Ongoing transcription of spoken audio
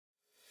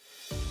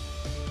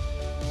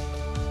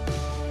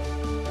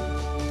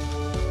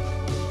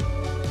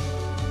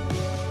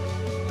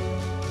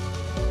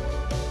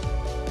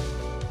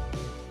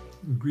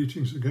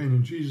Greetings again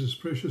in Jesus'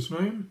 precious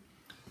name.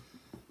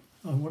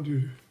 I want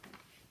to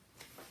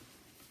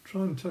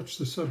try and touch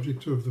the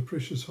subject of the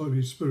precious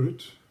Holy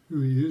Spirit,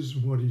 who he is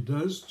and what he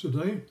does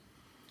today.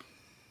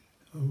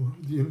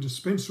 The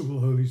indispensable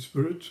Holy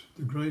Spirit,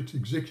 the great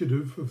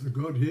executive of the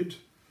Godhead.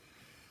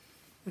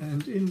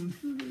 And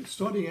in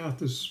starting out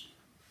this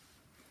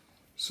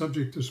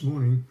subject this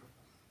morning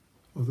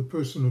of the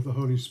person of the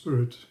Holy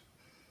Spirit,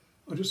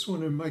 I just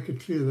want to make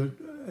it clear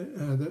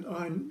that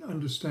I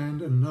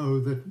understand and know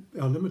that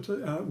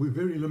we're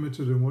very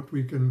limited in what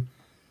we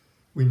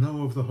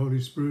know of the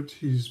Holy Spirit.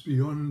 He's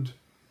beyond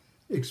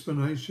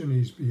explanation.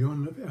 He's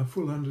beyond our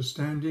full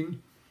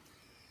understanding.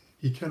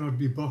 He cannot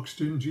be boxed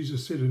in.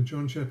 Jesus said in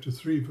John chapter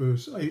 3,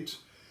 verse 8,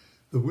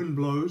 the wind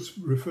blows,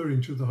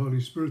 referring to the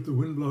Holy Spirit, the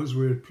wind blows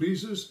where it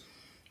pleases.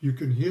 You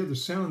can hear the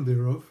sound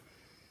thereof,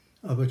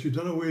 but you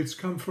don't know where it's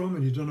come from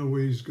and you don't know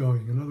where he's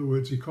going. In other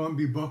words, he can't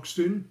be boxed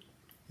in.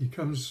 He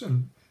comes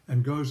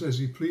and goes as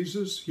he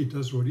pleases. He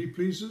does what he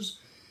pleases.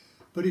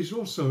 But he's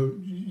also,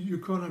 you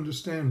can't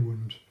understand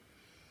wind.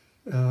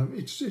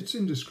 It's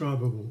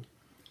indescribable.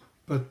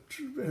 But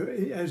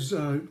as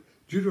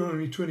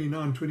Deuteronomy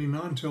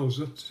 29:29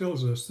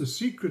 tells us, the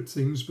secret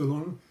things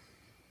belong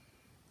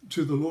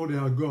to the Lord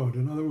our God.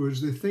 In other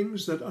words, they're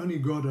things that only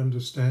God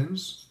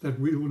understands, that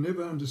we will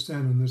never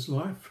understand in this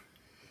life.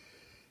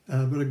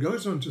 But it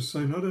goes on to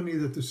say not only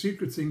that the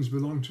secret things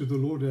belong to the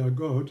Lord our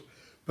God,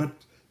 but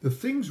the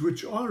things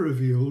which are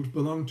revealed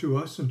belong to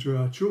us and to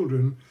our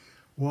children.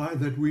 Why?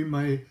 That we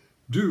may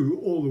do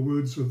all the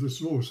words of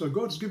this law. So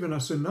God's given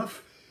us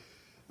enough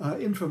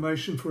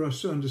information for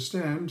us to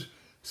understand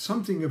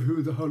something of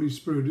who the Holy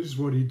Spirit is,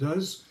 what he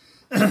does,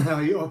 how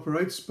he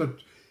operates, but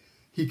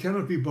he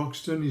cannot be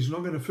boxed in. He's not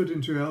going to fit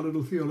into our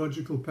little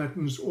theological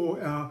patterns or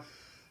our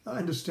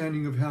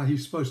understanding of how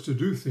he's supposed to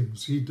do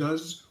things. He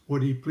does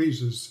what he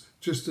pleases,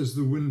 just as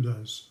the wind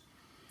does.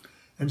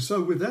 And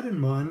so with that in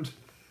mind,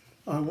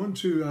 I want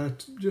to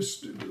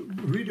just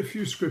read a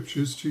few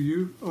scriptures to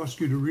you, ask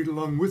you to read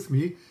along with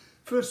me.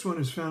 First one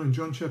is found in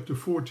John chapter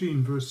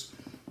 14, verses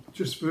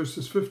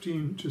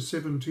 15 to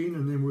 17,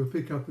 and then we'll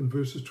pick up in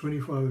verses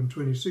 25 and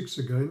 26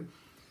 again.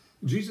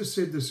 Jesus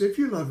said this, if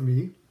you love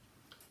me,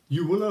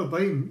 you will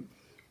obey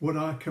what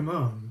I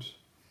command.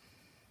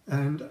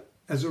 And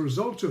as a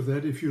result of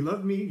that, if you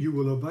love me, you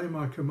will obey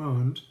my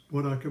command,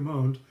 what I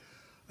command,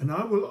 and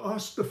I will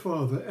ask the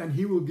Father, and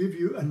he will give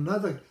you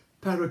another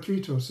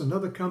Parakletos,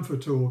 another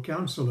comforter or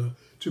counselor,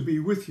 to be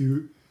with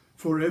you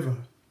forever,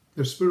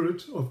 the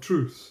Spirit of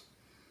truth.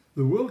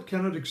 The world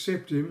cannot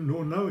accept him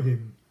nor know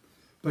him,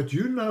 but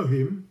you know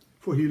him,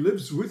 for he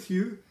lives with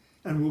you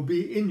and will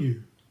be in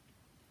you.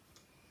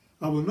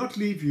 I will not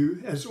leave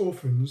you as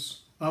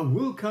orphans. I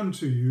will come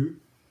to you.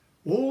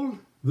 All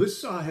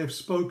this I have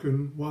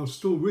spoken while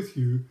still with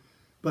you,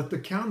 but the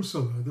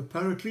counselor, the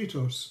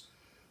Parakletos,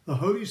 the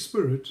Holy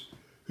Spirit,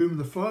 whom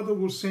the Father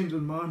will send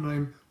in my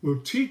name, will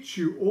teach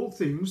you all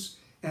things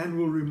and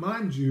will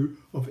remind you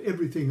of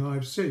everything I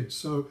have said.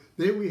 So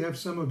there we have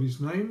some of his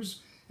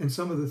names and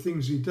some of the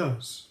things he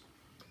does.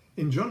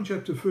 In John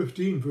chapter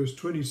 15, verse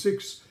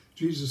 26,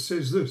 Jesus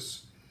says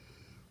this,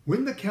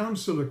 when the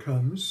counselor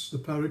comes, the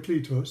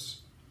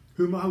Parakletos,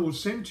 whom I will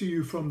send to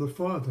you from the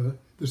Father,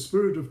 the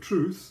Spirit of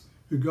truth,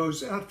 who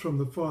goes out from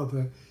the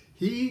Father,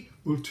 he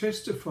will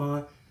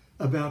testify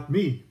about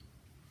me.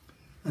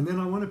 And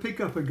then I want to pick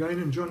up again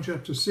in John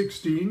chapter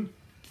 16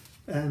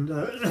 and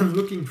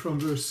looking from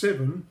verse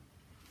 7.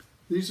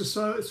 These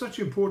are such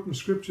important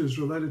scriptures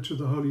related to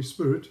the Holy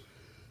Spirit.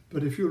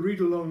 But if you'll read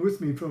along with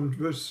me from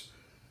verse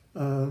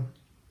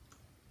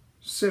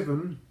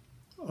 7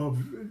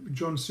 of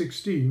John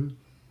 16,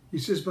 he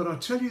says, but I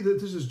tell you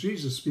that, this is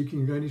Jesus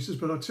speaking again, he says,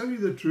 but I tell you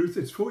the truth,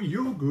 it's for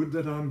your good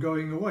that I'm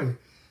going away.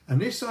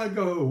 Unless I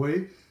go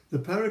away, the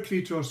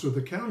Parakletos, or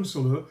the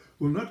counselor,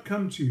 will not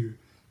come to you.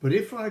 But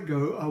if I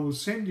go, I will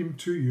send him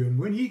to you. And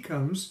when he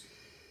comes,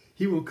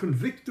 he will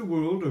convict the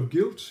world of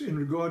guilt in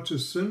regard to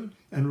sin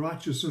and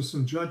righteousness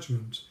and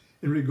judgment.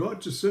 In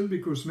regard to sin,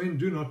 because men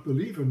do not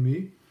believe in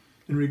me.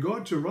 In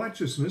regard to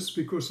righteousness,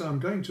 because I'm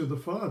going to the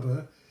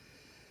Father,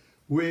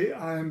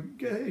 where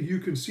you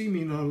can see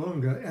me no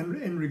longer.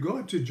 And in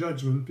regard to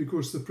judgment,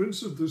 because the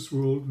prince of this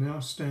world now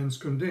stands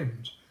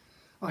condemned.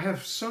 I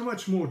have so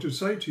much more to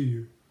say to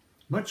you,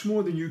 much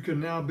more than you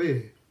can now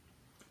bear.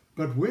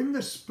 But when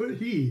the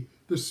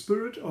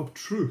Spirit of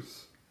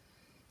truth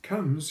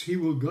comes, he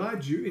will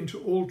guide you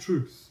into all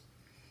truth.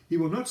 He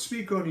will not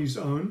speak on his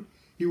own.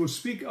 He will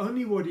speak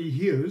only what he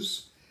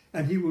hears,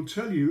 and he will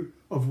tell you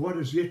of what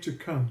is yet to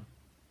come.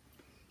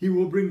 He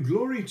will bring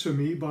glory to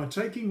me by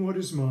taking what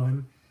is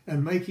mine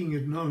and making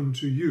it known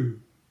to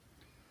you.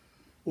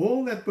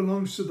 All that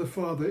belongs to the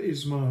Father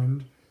is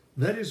mine.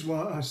 That is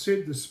why I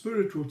said the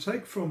Spirit will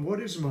take from what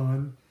is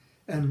mine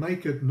and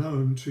make it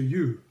known to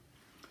you.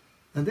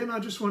 And then I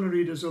just want to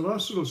read as a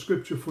last little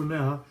scripture for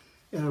now,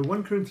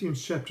 1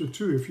 Corinthians chapter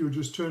 2, if you'll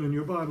just turn in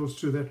your Bibles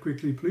to that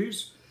quickly,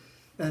 please.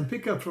 And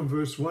pick up from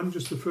verse 1,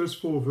 just the first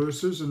 4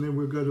 verses, and then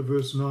we'll go to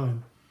verse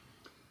 9.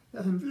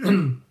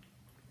 And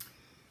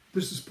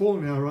This is Paul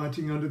now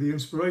writing under the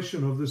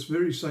inspiration of this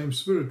very same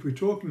Spirit we're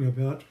talking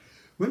about.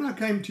 When I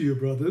came to you,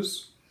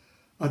 brothers,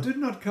 I did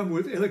not come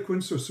with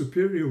eloquence or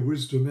superior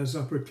wisdom as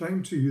I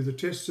proclaimed to you the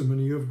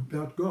testimony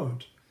about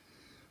God.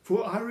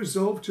 For I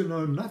resolved to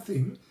know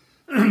nothing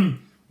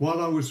while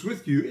I was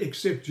with you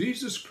except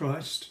Jesus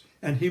Christ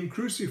and him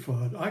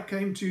crucified. I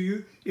came to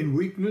you in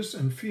weakness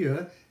and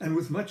fear and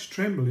with much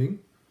trembling.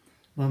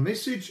 My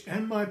message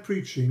and my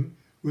preaching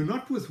were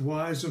not with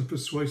wise and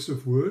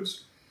persuasive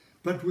words,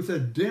 but with a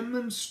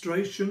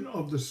demonstration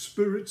of the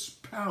Spirit's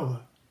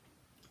power.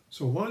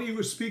 So while he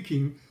was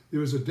speaking, there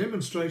was a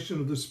demonstration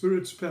of the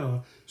Spirit's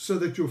power, so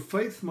that your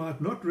faith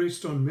might not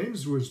rest on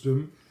men's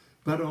wisdom,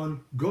 but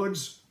on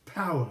God's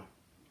power.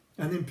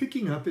 And then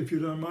picking up, if you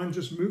don't mind,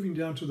 just moving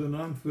down to the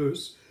 9th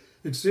verse,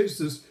 it says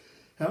this,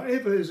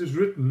 however, as is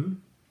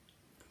written,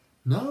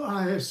 no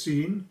eye has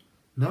seen,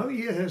 no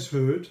ear has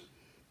heard,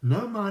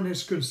 no mind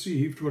has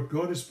conceived what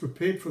God has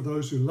prepared for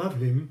those who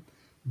love him,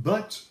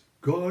 but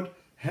God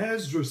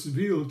has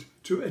revealed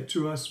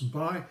to us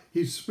by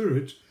his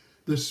Spirit.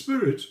 The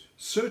Spirit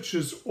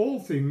searches all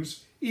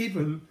things,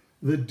 even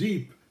the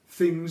deep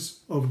things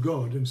of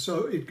God. And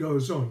so it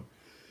goes on,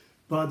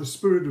 by the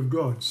Spirit of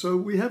God. So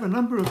we have a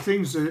number of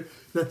things there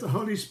that the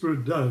Holy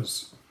Spirit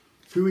does,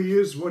 who he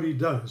is, what he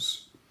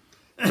does.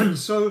 And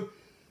so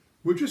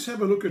we'll just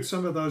have a look at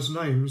some of those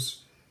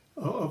names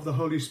of the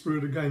Holy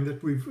Spirit again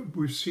that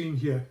we've seen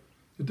here.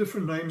 The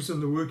different names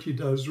and the work he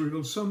does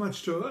reveal so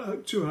much to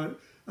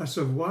us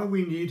of why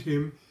we need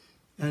him,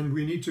 and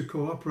we need to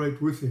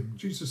cooperate with him.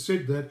 Jesus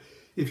said that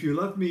if you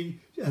love me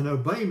and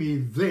obey me,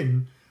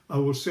 then I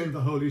will send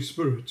the Holy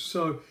Spirit.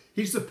 So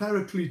he's the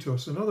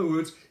Parakletos. In other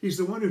words, he's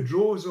the one who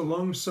draws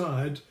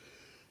alongside.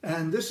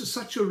 And this is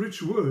such a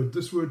rich word,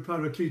 this word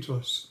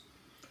Parakletos.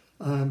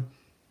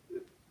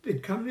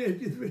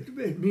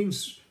 It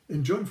means,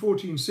 in John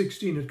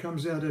 14:16, it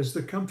comes out as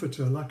the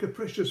comforter, like a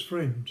precious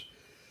friend.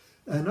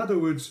 In other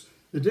words,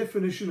 the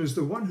definition is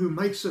the one who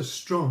makes us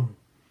strong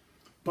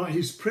by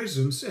his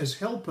presence as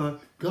helper,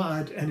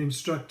 guide, and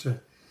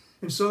instructor.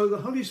 And so the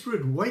Holy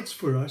Spirit waits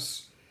for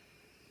us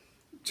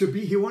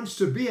he wants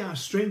to be our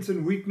strength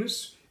and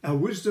weakness, our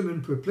wisdom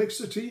and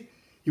perplexity.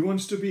 He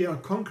wants to be our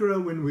conqueror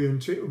when we're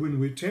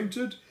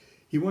tempted.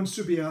 He wants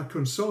to be our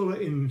consoler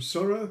in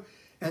sorrow,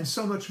 and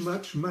so much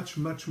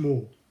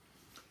more.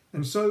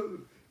 And so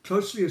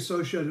closely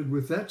associated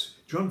with that,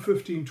 John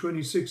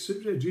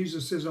 15:26,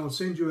 Jesus says, I'll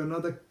send you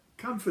another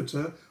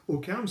comforter or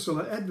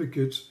counselor,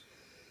 advocate.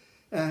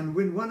 And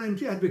when one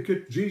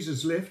advocate,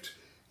 Jesus, left,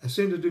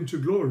 ascended into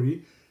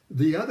glory,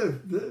 the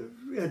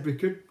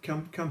advocate,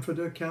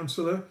 comforter,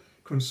 counselor,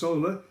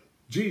 consoler,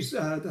 Jesus,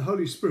 the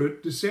Holy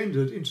Spirit,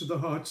 descended into the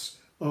hearts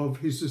of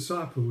his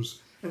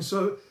disciples. And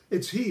so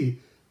it's he,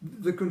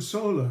 the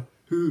consoler,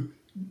 who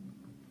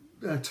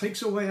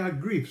takes away our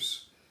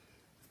griefs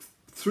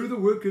through the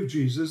work of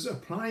Jesus,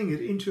 applying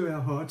it into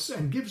our hearts,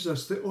 and gives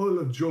us the oil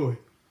of joy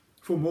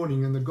for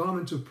mourning and the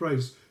garment of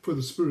praise for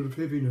the spirit of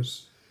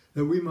heaviness,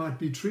 that we might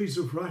be trees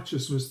of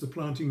righteousness, the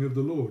planting of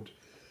the Lord.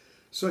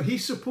 So he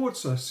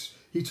supports us.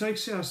 He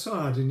takes our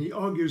side and he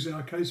argues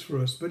our case for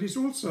us. But he's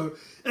also,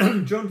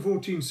 John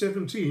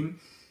 14:17,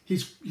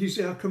 he's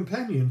our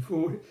companion.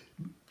 For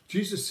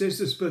Jesus says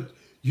this, but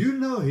you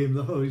know him,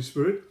 the Holy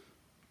Spirit,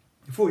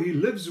 for he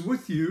lives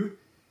with you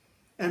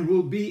and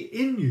will be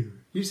in you.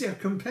 He's our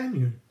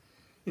companion.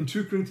 In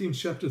 2 Corinthians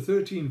chapter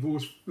 13,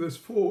 verse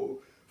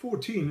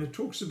 14, it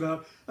talks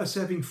about us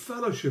having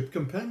fellowship,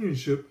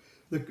 companionship,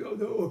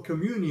 or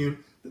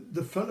communion,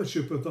 the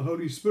fellowship of the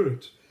Holy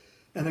Spirit.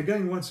 And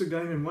again, once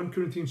again, in 1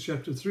 Corinthians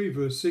chapter 3,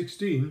 verse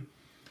 16,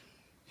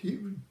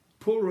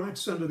 Paul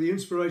writes under the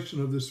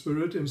inspiration of the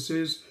Spirit and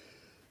says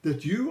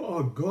that you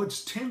are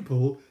God's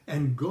temple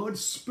and God's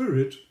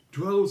Spirit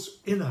dwells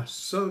in us.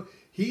 So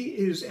he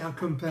is our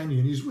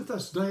companion. He's with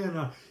us day and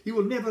night. He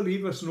will never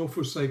leave us nor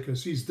forsake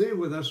us. He's there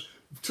with us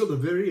till the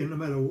very end, no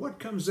matter what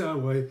comes our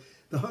way.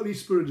 The Holy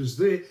Spirit is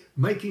there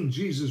making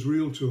Jesus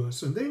real to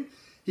us. And then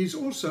he's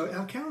also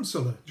our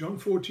counselor. John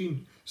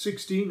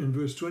 14:16 and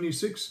verse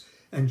 26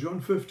 and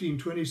John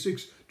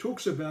 15:26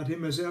 talks about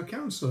him as our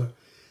counselor.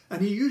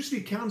 And he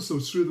usually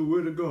counsels through the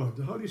Word of God.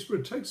 The Holy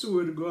Spirit takes the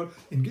Word of God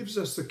and gives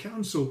us the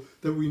counsel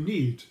that we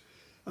need,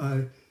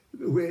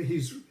 where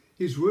his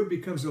Word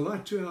becomes a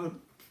light to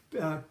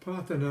our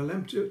path and a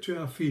lamp to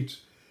our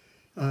feet.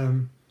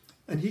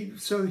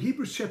 So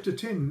Hebrews chapter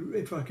 10,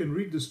 if I can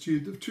read this to you,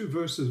 the two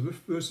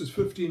verses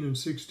 15 and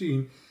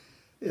 16,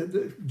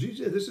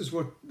 this is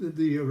what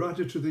the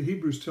writer to the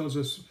Hebrews tells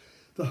us.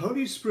 The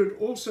Holy Spirit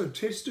also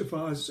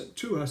testifies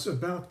to us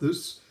about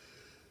this.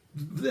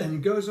 And he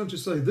goes on to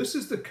say, this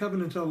is the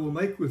covenant I will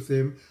make with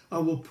them. I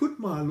will put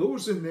my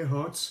laws in their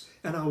hearts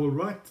and I will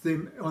write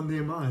them on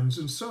their minds.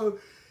 And so,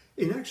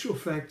 in actual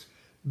fact,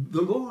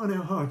 the law on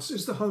our hearts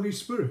is the Holy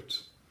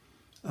Spirit.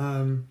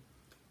 In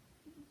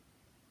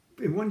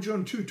 1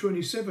 John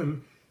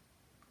 2:27,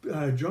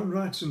 John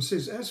writes and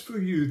says, as for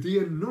you, the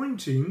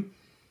anointing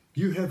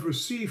you have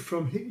received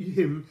from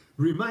him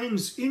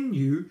remains in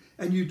you,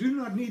 and you do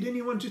not need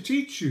anyone to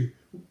teach you.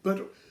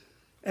 But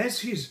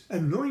as his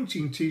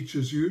anointing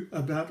teaches you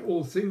about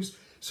all things.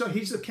 So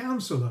he's a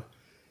counselor.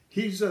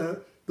 He's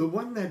the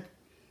one that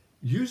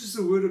uses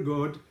the word of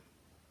God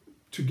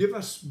to give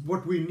us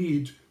what we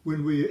need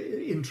when we're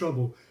in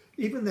trouble.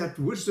 Even that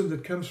wisdom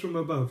that comes from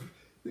above,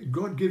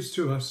 God gives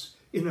to us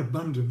in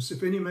abundance.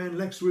 If any man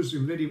lacks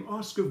wisdom, let him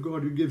ask of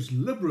God, who gives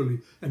liberally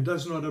and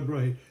does not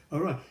upbraid.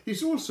 All right.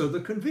 He's also the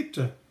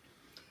convictor.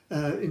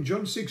 In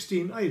John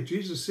 16:8,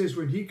 Jesus says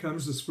when he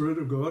comes, the Spirit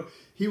of God,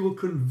 he will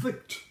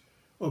convict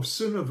of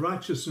sin, of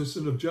righteousness,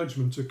 and of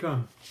judgment to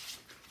come,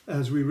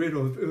 as we read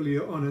of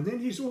earlier on. And then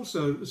he's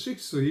also,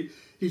 sixthly,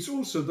 he's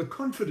also the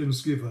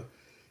confidence giver.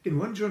 In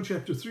 1 John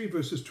chapter 3,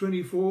 verse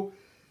 24,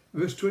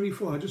 I'm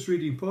just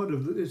reading part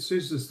of it. It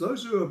says this: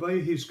 those who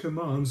obey his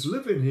commands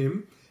live in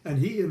him, and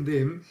he in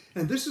them.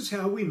 And this is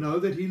how we know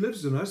that he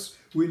lives in us.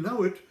 We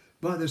know it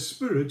by the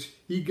Spirit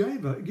he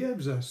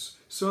gives us.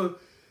 So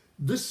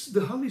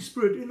the Holy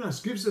Spirit in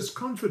us gives us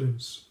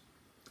confidence.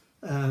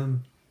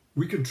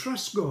 We can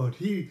trust God.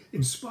 He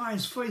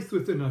inspires faith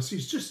within us.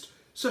 He's just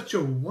such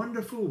a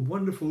wonderful,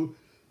 wonderful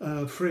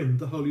friend,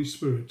 the Holy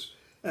Spirit.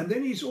 And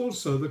then he's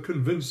also the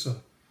convincer.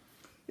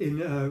 In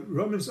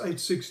Romans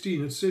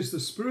 8:16, it says, the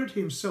Spirit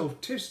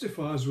himself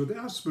testifies with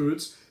our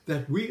spirits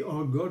that we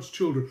are God's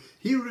children.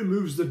 He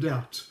removes the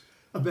doubt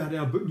about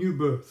our new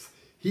birth.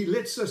 He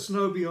lets us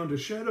know beyond a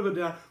shadow of a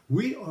doubt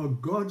we are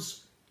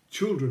God's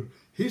children.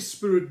 His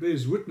Spirit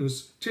bears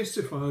witness,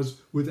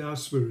 testifies with our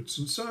spirits.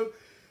 And so,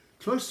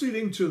 closely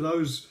linked to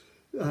those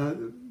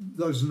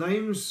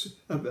names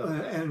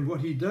and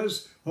what he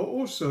does are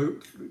also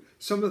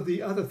some of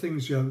the other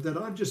things here that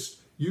I've just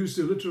used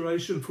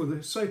alliteration for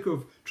the sake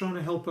of trying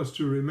to help us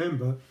to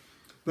remember.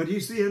 But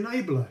he's the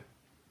enabler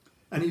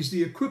and he's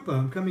the equipper.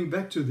 I'm coming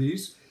back to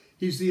these.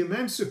 He's the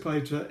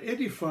emancipator,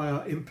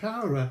 edifier,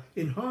 empowerer,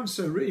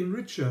 enhancer,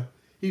 enricher.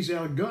 He's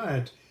our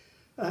guide,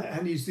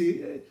 and he's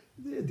the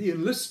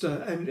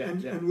enlister,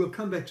 and we'll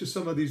come back to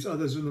some of these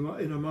others in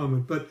a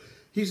moment. But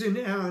he's in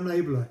our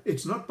enabler.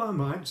 It's not by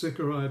might,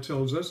 Zechariah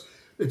tells us.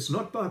 It's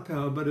not by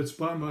power, but it's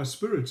by my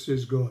Spirit,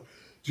 says God.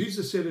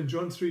 Jesus said in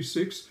John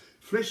 3:6,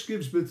 flesh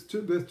gives birth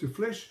to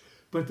flesh,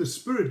 but the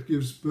Spirit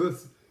gives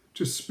birth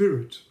to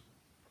spirit.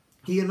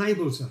 He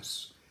enables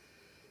us.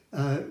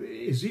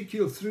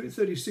 Ezekiel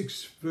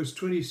 36 verse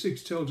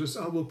 26 tells us,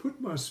 I will put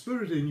my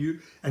Spirit in you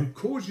and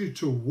cause you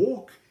to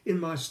walk in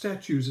my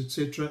statutes,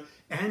 etc.,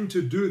 and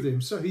to do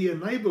them. So he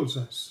enables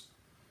us.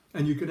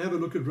 And you can have a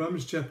look at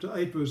Romans chapter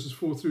 8 verses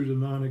 4 through to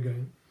 9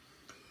 again.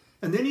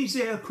 And then he's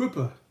our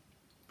equipper.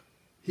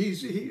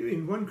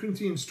 In 1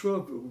 Corinthians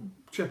 12,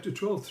 chapter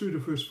 12 through to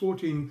verse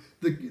 14,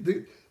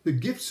 the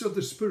gifts of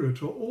the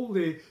Spirit are all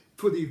there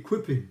for the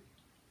equipping.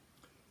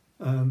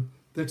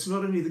 That's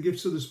not only the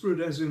gifts of the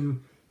Spirit as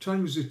in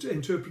tongues,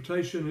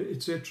 interpretation,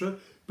 etc.,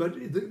 but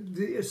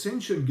the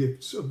ascension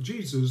gifts of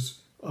Jesus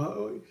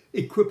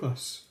equip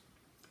us.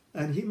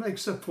 And he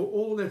makes up for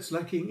all that's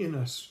lacking in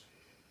us.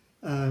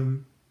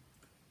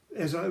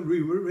 As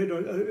we read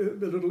a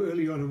little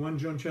early on in 1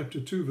 John chapter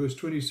 2, verse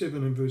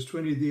 27 and verse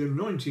 20, the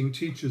anointing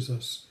teaches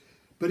us.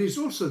 But he's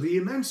also the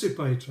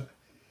emancipator.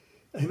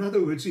 In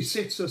other words, he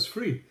sets us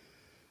free.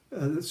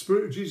 The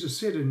Spirit, Jesus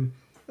said in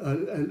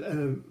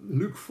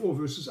Luke 4,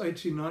 verses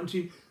 18,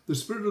 19, the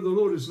Spirit of the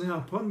Lord is now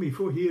upon me,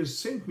 for he has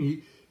sent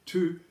me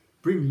to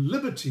bring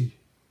liberty,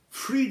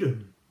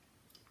 freedom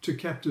to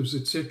captives,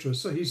 etc.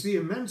 So he's the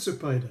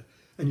emancipator.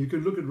 And you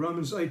can look at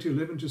Romans 8,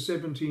 11 to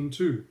 17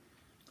 too.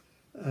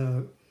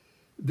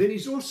 Then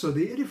he's also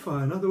the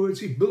edifier. In other words,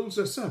 he builds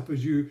us up,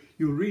 as you'll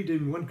read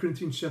in 1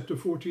 Corinthians chapter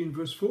 14,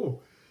 verse 4,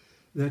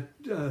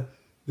 that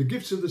the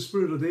gifts of the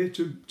Spirit are there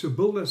to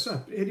build us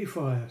up,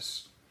 edify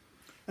us.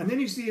 And then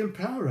he's the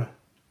empowerer.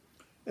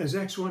 As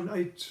Acts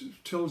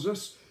 1:8 tells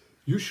us,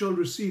 you shall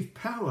receive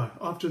power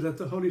after that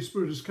the Holy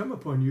Spirit has come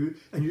upon you,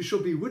 and you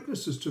shall be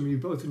witnesses to me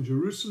both in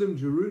Jerusalem,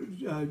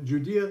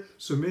 Judea,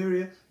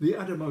 Samaria, the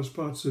uttermost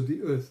parts of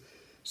the earth.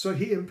 So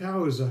he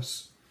empowers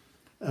us.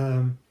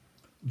 1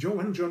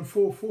 John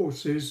 4:4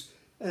 says,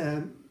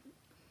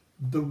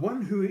 the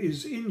one who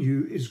is in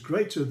you is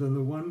greater than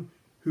the one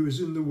who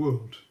is in the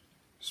world.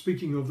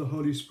 Speaking of the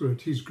Holy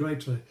Spirit, he's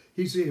greater.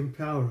 He's the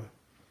empowerer.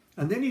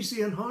 And then he's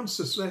the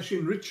enhancer /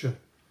 enricher.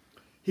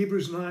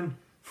 Hebrews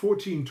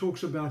 9:14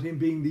 talks about him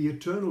being the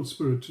eternal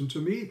Spirit. And to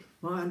me,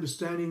 my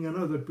understanding, I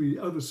know that we're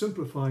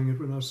oversimplifying it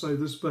when I say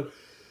this, but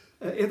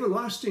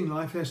everlasting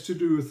life has to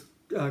do with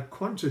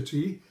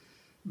quantity,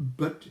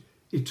 but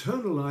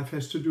eternal life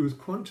has to do with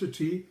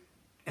quantity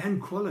and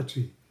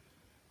quality.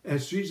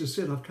 As Jesus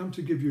said, I've come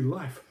to give you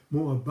life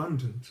more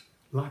abundant,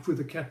 life with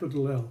a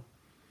capital L.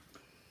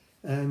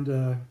 And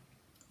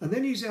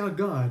then he's our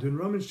guide. In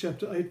Romans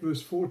chapter 8,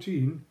 verse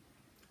 14,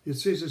 it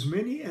says, as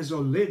many as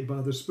are led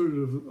by the Spirit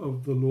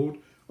of the Lord,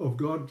 of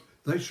God,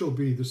 they shall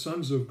be the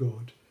sons of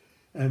God.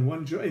 And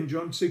in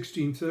John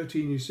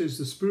 16:13, he says,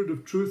 the Spirit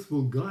of truth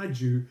will guide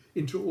you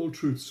into all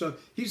truth. So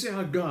he's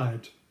our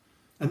guide.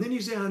 And then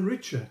he's our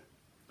enricher,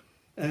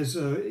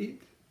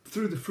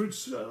 through the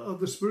fruits of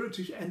the Spirit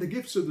and the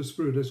gifts of the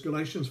Spirit, as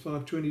Galatians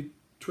 5:22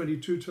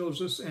 22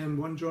 tells us, and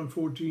 1 John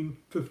 14,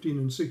 15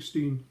 and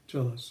 16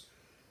 tell us.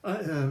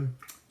 1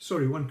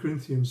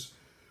 Corinthians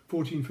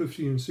 14,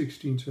 15 and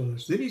 16 tell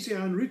us. Then he's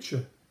our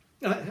enricher,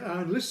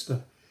 our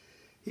enlister.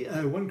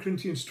 1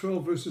 Corinthians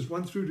 12 verses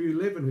 1 through to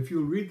 11. If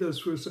you'll read those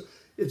verses,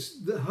 it's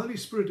the Holy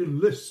Spirit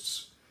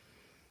enlists.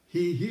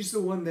 He's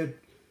the one that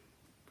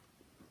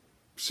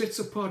sets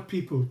apart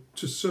people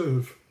to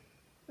serve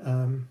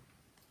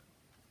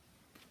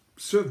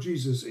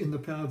Jesus in the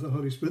power of the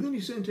Holy Spirit. Then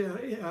he sent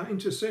our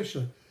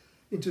intercessor,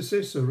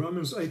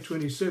 Romans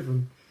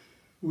 8:27,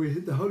 where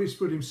the Holy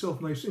Spirit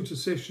himself makes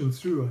intercession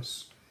through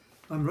us.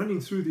 I'm running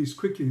through these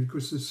quickly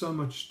because there's so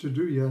much to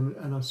do here,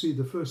 and I see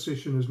the first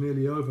session is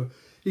nearly over.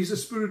 He's a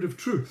spirit of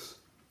truth,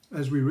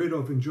 as we read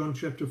of in John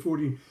chapter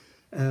 14,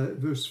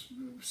 verse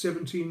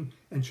 17,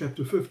 and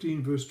chapter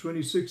 15, verse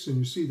 26, and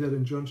you see that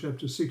in John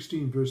chapter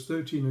 16, verse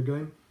 13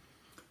 again,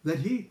 that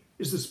he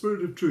is the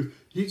spirit of truth.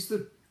 He's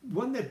the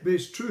one that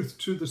bears truth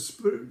to the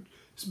Spirit,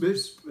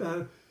 bears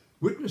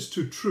witness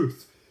to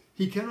truth.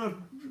 He cannot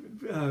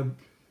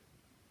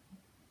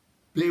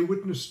bear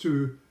witness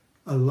to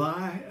a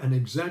lie, an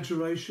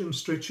exaggeration,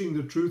 stretching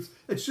the truth.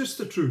 It's just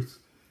the truth.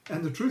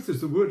 And the truth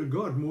is the word of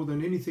God more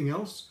than anything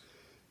else.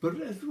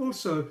 But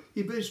also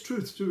he bears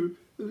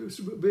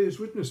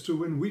witness to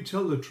when we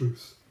tell the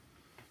truth.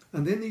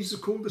 And then he's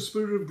called the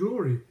Spirit of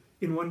glory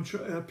in 1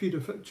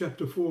 Peter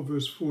chapter 4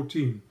 verse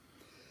 14.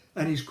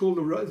 And he's called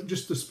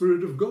just the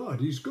Spirit of God.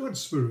 He's God's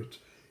Spirit.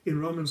 In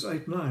Romans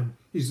 8:9,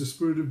 he's the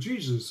Spirit of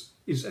Jesus.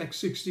 Is Acts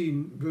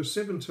 16 verse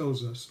 7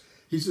 tells us.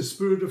 He's the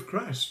Spirit of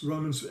Christ.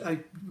 Romans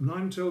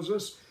 8:9 tells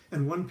us.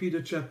 And 1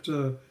 Peter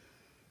chapter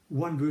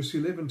 1 verse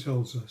 11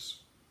 tells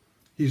us.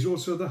 He's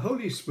also the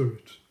Holy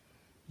Spirit.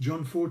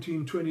 John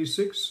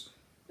 14:26,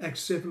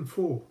 Acts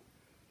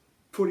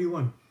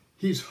 7:41.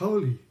 He's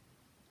holy.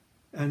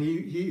 And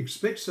he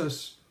expects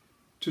us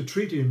to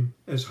treat him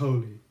as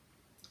holy.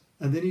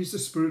 And then he's the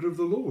Spirit of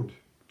the Lord.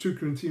 2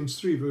 Corinthians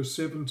 3 verse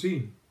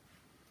 17.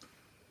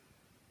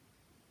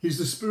 He's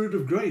the Spirit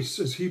of grace,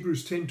 as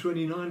Hebrews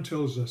 10:29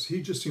 tells us.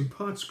 He just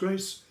imparts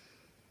grace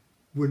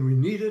when we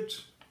need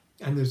it.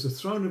 And there's a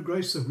throne of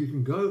grace that we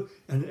can go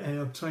and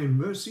obtain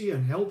mercy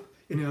and help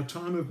in our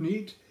time of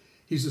need.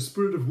 He's the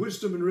Spirit of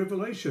wisdom and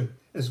revelation,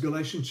 as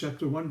Galatians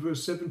chapter 1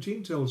 verse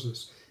 17 tells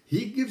us.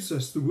 He gives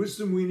us the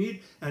wisdom we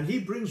need, and he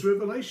brings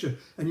revelation.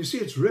 And you see,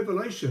 it's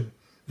revelation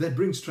that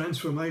brings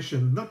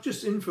transformation, not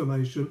just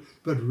information,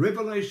 but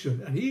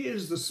revelation. And he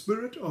is the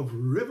Spirit of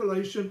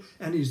revelation,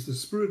 and he's the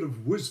Spirit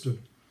of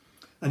wisdom.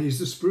 And he's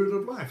the Spirit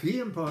of life. He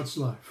imparts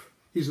life.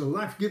 He's a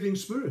life-giving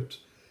Spirit,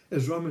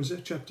 as Romans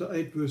chapter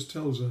 8 verse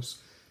tells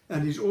us.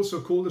 And he's also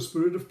called the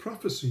Spirit of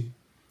prophecy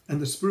and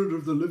the Spirit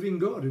of the living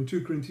God in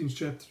 2 Corinthians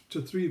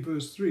chapter 3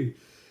 verse 3.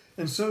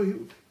 And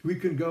so we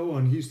can go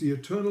on. He's the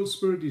eternal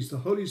Spirit. He's the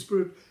Holy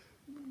Spirit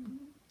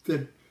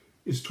that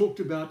is talked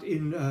about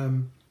in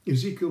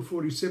Ezekiel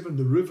 47,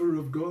 the river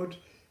of God,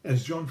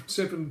 as John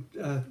 7,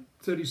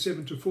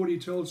 37 to 40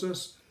 tells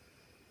us,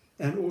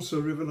 and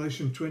also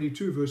Revelation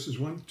 22, verses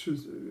 1,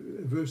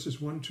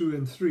 2,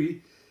 and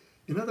 3.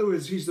 In other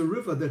words, he's the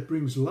river that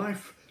brings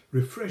life,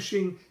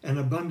 refreshing, and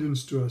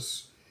abundance to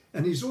us.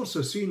 And he's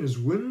also seen as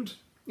wind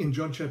in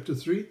John chapter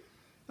 3.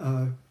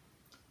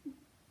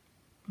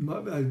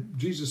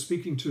 Jesus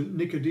speaking to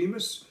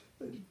Nicodemus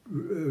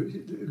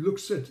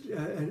looks at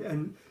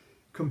and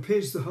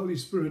compares the Holy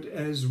Spirit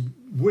as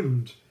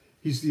wind.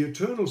 He's the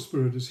eternal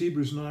Spirit, as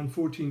Hebrews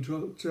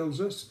 9:14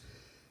 tells us.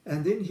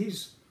 And then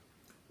he's,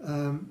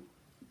 well,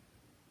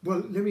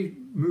 let me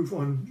move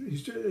on.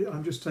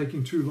 I'm just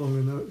taking too long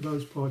in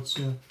those parts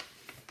now.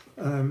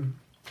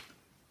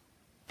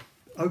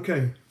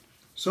 Okay,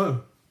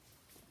 so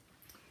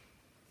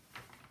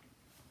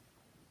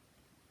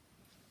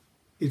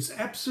it's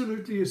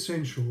absolutely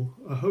essential,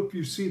 I hope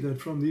you see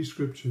that from these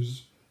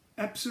scriptures,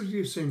 absolutely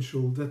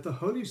essential that the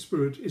Holy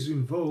Spirit is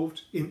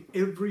involved in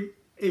every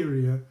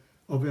area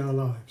of our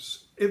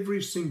lives,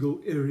 every single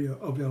area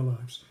of our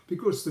lives,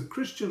 because the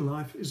Christian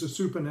life is a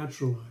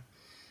supernatural life.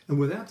 And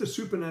without the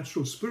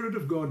supernatural Spirit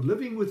of God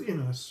living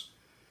within us,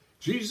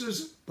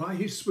 Jesus, by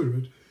his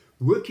Spirit,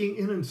 working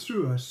in and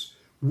through us,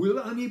 will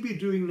only be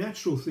doing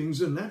natural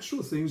things, and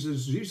natural things,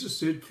 as Jesus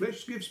said,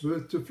 flesh gives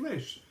birth to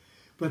flesh.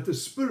 But the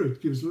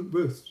Spirit gives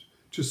birth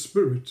to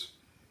spirit,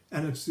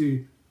 and it's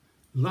the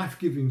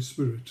life-giving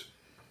Spirit.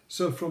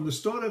 So from the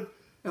start of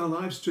our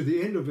lives to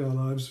the end of our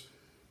lives,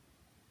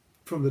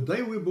 from the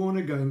day we're born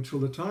again till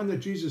the time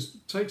that Jesus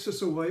takes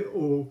us away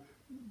or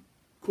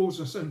calls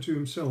us unto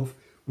himself,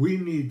 we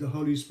need the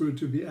Holy Spirit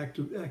to be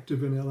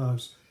active in our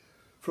lives.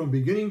 From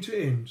beginning to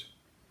end,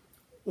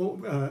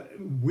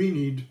 we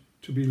need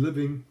to be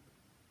living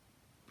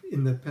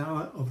in the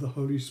power of the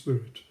Holy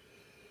Spirit.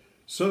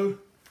 So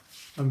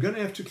I'm going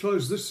to have to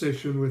close this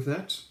session with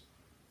that,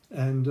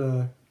 and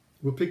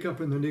we'll pick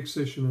up in the next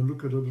session and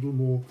look at a little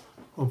more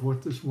of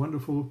what this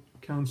wonderful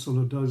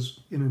counselor does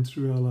in and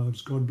through our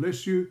lives. God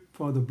bless you.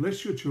 Father,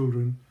 bless your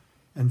children,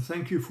 and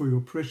thank you for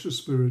your precious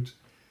Spirit.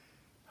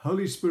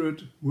 Holy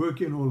Spirit,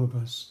 work in all of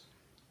us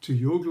to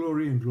your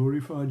glory and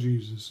glorify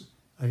Jesus.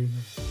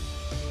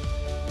 Amen.